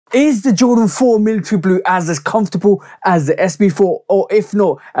Is the Jordan 4 military blue as comfortable as the SB4, or if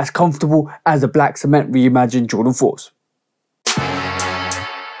not, as comfortable as the black cement reimagined Jordan 4s?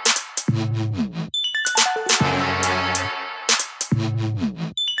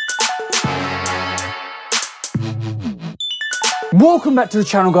 Welcome back to the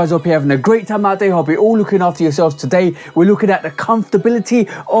channel, guys. Hope you're having a great time out there. Hope you're all looking after yourselves. Today we're looking at the comfortability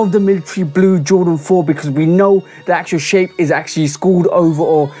of the military blue Jordan 4, because we know the actual shape is actually schooled over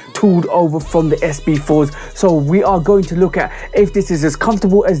or tooled over from the SB4s. So we are going to look at if this is as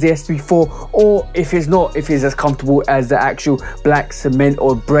comfortable as the SB4, or if it's not, if it's as comfortable as the actual black cement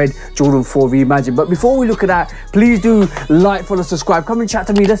or bread Jordan 4 reimagined. But before we look at that, please do like, follow, subscribe, come and chat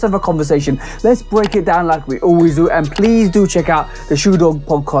to me. Let's have a conversation. Let's break it down like we always do. And please do check out the Shoe Dog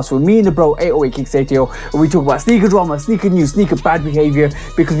podcast with me and the bro 808 Kicks ATO, where we talk about sneaker drama, sneaker news, sneaker bad behavior,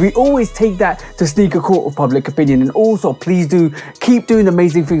 because we always take that to sneaker court of public opinion. And also, please do keep doing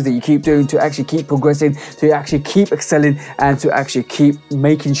amazing things that you keep doing to actually keep progressing, to actually keep excelling, and to actually keep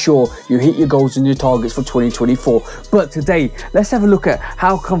making sure you hit your goals and your targets for 2024. But today, let's have a look at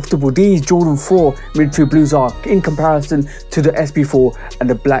how comfortable these Jordan 4 military blues are in comparison to the SB4 and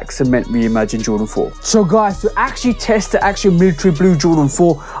the black cement reimagined Jordan 4. So guys, to actually test the actual military blue Jordan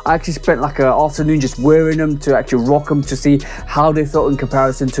 4, I actually spent like an afternoon just wearing them to actually rock them to see how they felt in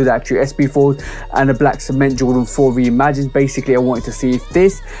comparison to the actual SB4s and the black cement Jordan 4 reimagined. Basically, I wanted to see if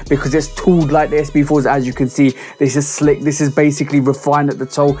this, because it's tooled like the SB4s, as you can see, this is slick, this is basically refined at the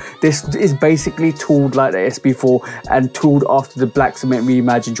toe, this is basically tooled like the SB4 and tooled after the black cement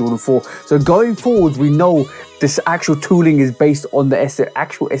reimagined Jordan 4. So going forward, we know this actual tooling is based on the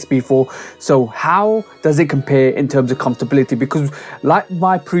actual SB4. So how does it compare in terms of comfortability? Because like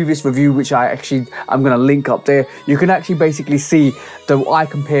my previous review, which I'm going to link up there, you can actually basically see that I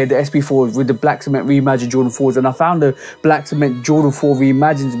compared the SB4 with the black cement reimagined Jordan 4s, and I found the black cement Jordan 4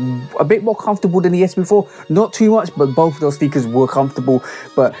 reimagined a bit more comfortable than the SB4. Not too much, but both of those sneakers were comfortable.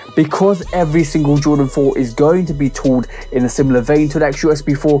 But because every single Jordan 4 is going to be tooled in a similar vein to the actual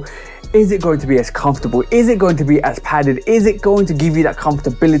SB4, is it going to be as comfortable? Is it going to be as padded? Is it going to give you that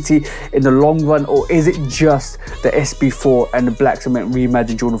comfortability in the long run? Or is it just the SB4 and the black cement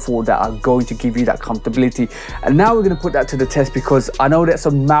reimagined Jordan 4 that are going to give you that comfortability? And now we're going to put that to the test, because I know that's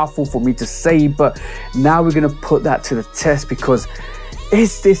a mouthful for me to say, but now we're going to put that to the test, because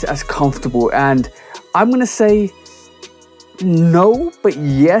is this as comfortable? And I'm going to say no, but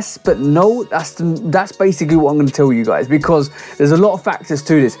yes, but no. That's basically what I'm going to tell you guys, because there's a lot of factors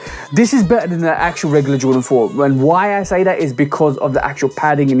to this. This is better than the actual regular Jordan 4, and why I say that is because of the actual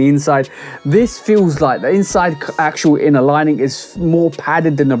padding in the inside. This feels like the inside actual inner lining is more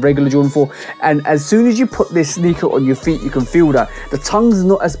padded than the regular Jordan 4, and as soon as you put this sneaker on your feet, you can feel that the tongue's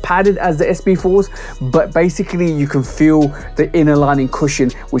not as padded as the SB4s, but basically you can feel the inner lining cushion,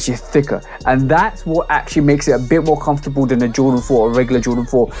 which is thicker, and that's what actually makes it a bit more comfortable than the Jordan 4 or regular Jordan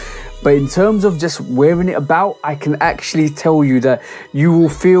 4. But in terms of just wearing it about, I can actually tell you that you will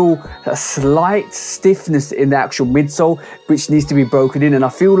feel a slight stiffness in the actual midsole, which needs to be broken in. And I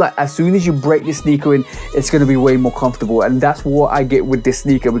feel like as soon as you break this sneaker in, it's going to be way more comfortable. And that's what I get with this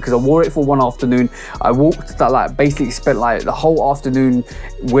sneaker, because I wore it for one afternoon. I walked that, like, basically spent like the whole afternoon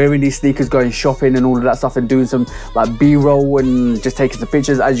wearing these sneakers, going shopping and all of that stuff, and doing some like B-roll and just taking some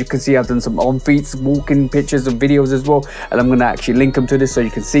pictures. As you can see, I've done some on-feet walking pictures and videos as well, and I'm going to actually link them to this so you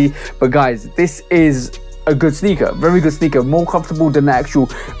can see. But guys, this is a good sneaker, very good sneaker, more comfortable than the actual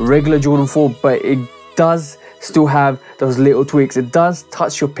regular Jordan 4, but it does still have those little tweaks. It does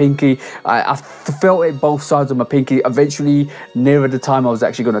touch your pinky. I felt it both sides of my pinky. Eventually, nearer the time I was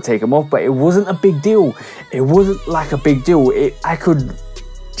actually going to take them off, but it wasn't a big deal. It wasn't like a big deal. It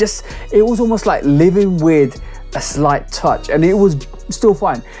was almost like living with a slight touch, and it was still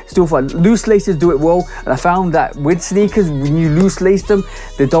fine, still fine. Loose laces do it well, and I found that with sneakers, when you loose lace them,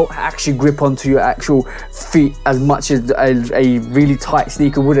 they don't actually grip onto your actual feet as much as a really tight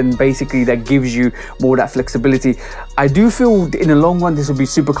sneaker would, and basically that gives you more of that flexibility. I do feel in the long run this will be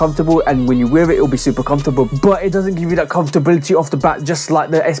super comfortable, and when you wear it, it'll be super comfortable, but it doesn't give you that comfortability off the bat just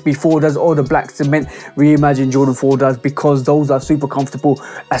like the SB4 does or the black cement reimagined Jordan 4 does, because those are super comfortable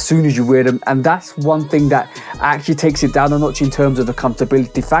as soon as you wear them. And that's one thing that actually takes it down a notch in terms of the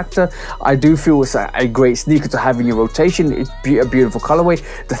comfortability factor. I do feel it's a great sneaker to have in your rotation. It's a beautiful colorway.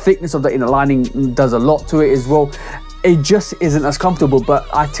 The thickness of the inner lining does a lot to it as well. It just isn't as comfortable, but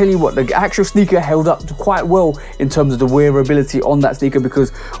I tell you what, the actual sneaker held up quite well in terms of the wearability on that sneaker,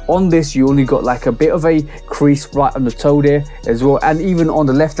 because on this you only got like a bit of a crease right on the toe there as well, and even on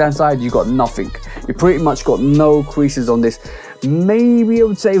the left hand side you got nothing. You pretty much got no creases on this. maybe I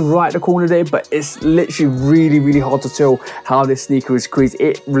would say right at the corner there, but it's literally really hard to tell how this sneaker is creased.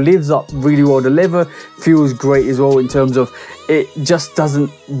 It lives up really well. The leather feels great as well in terms of it just doesn't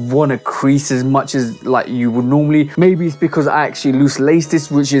want to crease as much as like you would normally. Maybe it's because I actually loose lace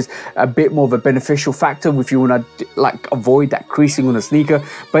this, which is a bit more of a beneficial factor if you want to like avoid that creasing on the sneaker.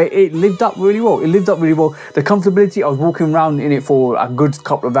 But it lived up really well. It lived up really well. The comfortability, I was walking around in it for a good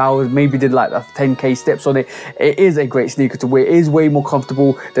couple of hours, maybe did like 10k steps on it. It is a great sneaker to wear. It is way more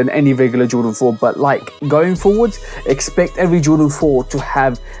comfortable than any regular Jordan 4, but like going forwards, expect every Jordan 4 to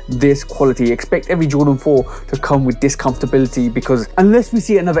have this quality. Expect every Jordan 4 to come with this comfortability, because unless we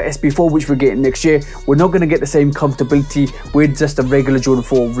see another SB4, which we're getting next year, we're not going to get the same comfortability with just a regular Jordan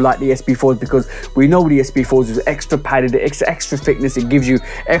 4 like the SB4s, because we know the SB4s is extra padded, extra thickness, it gives you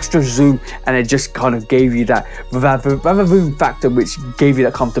extra zoom, and it just kind of gave you that vavoom factor, which gave you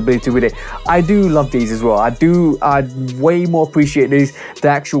that comfortability with it. I do love these as well. I way more appreciate these. The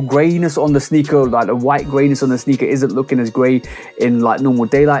actual grayness on the sneaker, like the white grayness on the sneaker, isn't looking as grey in like normal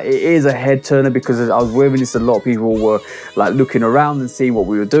daylight. It is a head turner, because as I was wearing this, a lot of people were like looking around and seeing what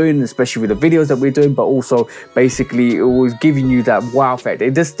we were doing, especially with the videos that we're doing, but also basically it was giving you that wow effect.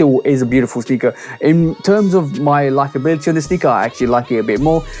 It just still is a beautiful sneaker. In terms of my likability on the sneaker, I actually like it a bit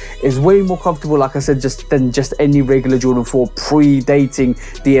more. It's way more comfortable, like I said, than just any regular Jordan 4 predating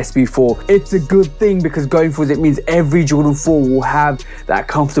the SB4. It's a good thing, because going forward, it means every Jordan 4 will have that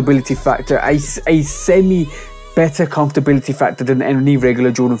comfortability factor, a semi better comfortability factor than any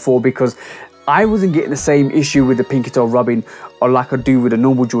regular Jordan 4, because I wasn't getting the same issue with the pinky toe rubbing or like I do with a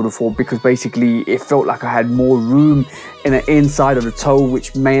normal Jordan 4, because basically it felt like I had more room in the inside of the toe,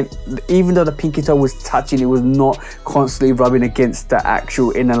 which meant even though the pinky toe was touching, it was not constantly rubbing against the actual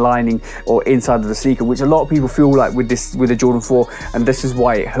inner lining or inside of the sneaker, which a lot of people feel like with the Jordan 4, and this is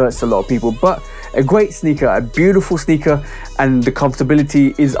why it hurts a lot of people. But a great sneaker, a beautiful sneaker, and the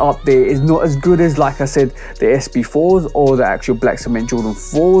comfortability is up there. It's not as good as, like I said, the SB4s or the actual black cement Jordan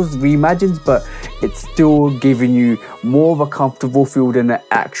 4s reimagines, but it's still giving you more of a comfortable feel than the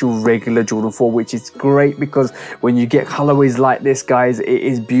actual regular Jordan 4, which is great, because when you get colorways like this, guys, it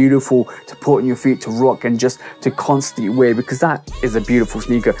is beautiful to put on your feet, to rock, and just to constantly wear, because that is a beautiful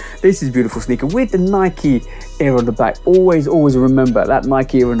sneaker. This is a beautiful sneaker with the Nike Air on the back. Always remember that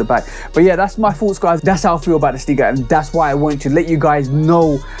Nike Air on the back. But yeah, that's my thoughts, guys. That's how I feel about the sneaker, and that's why I wanted to let you guys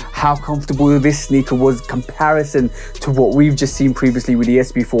know how comfortable this sneaker was comparison to what we've just seen previously with the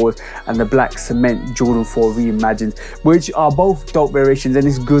SB4s and the black cement Jordan 4 reimagined, which are both dope variations. And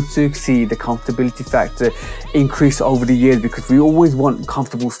it's good to see the comfortability factor increase over the years, because we always want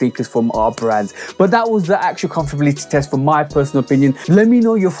comfortable sneakers from our brands. But that was the actual comfortability test from my personal opinion. Let me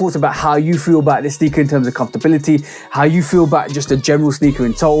know your thoughts about how you feel about this sneaker in terms of comfortability, how you feel about just a general sneaker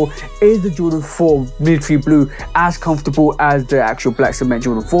in total. Is the Jordan 4 military blue as comfortable as the actual black cement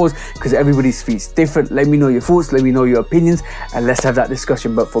Jordan 4s? Because everybody's feet's different. Let me know your thoughts, let me know your opinions, and let's have that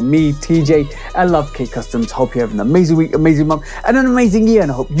discussion. But for me, TJ, I love Kate Customs. Hope you have an amazing week, amazing month, and an amazing year.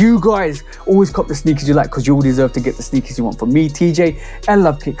 And I hope you guys always cop the sneakers you like, because you all deserve to get the sneakers you want. For me, TJ, I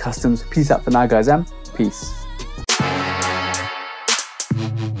love Kate Customs. Peace out for now, guys, and peace.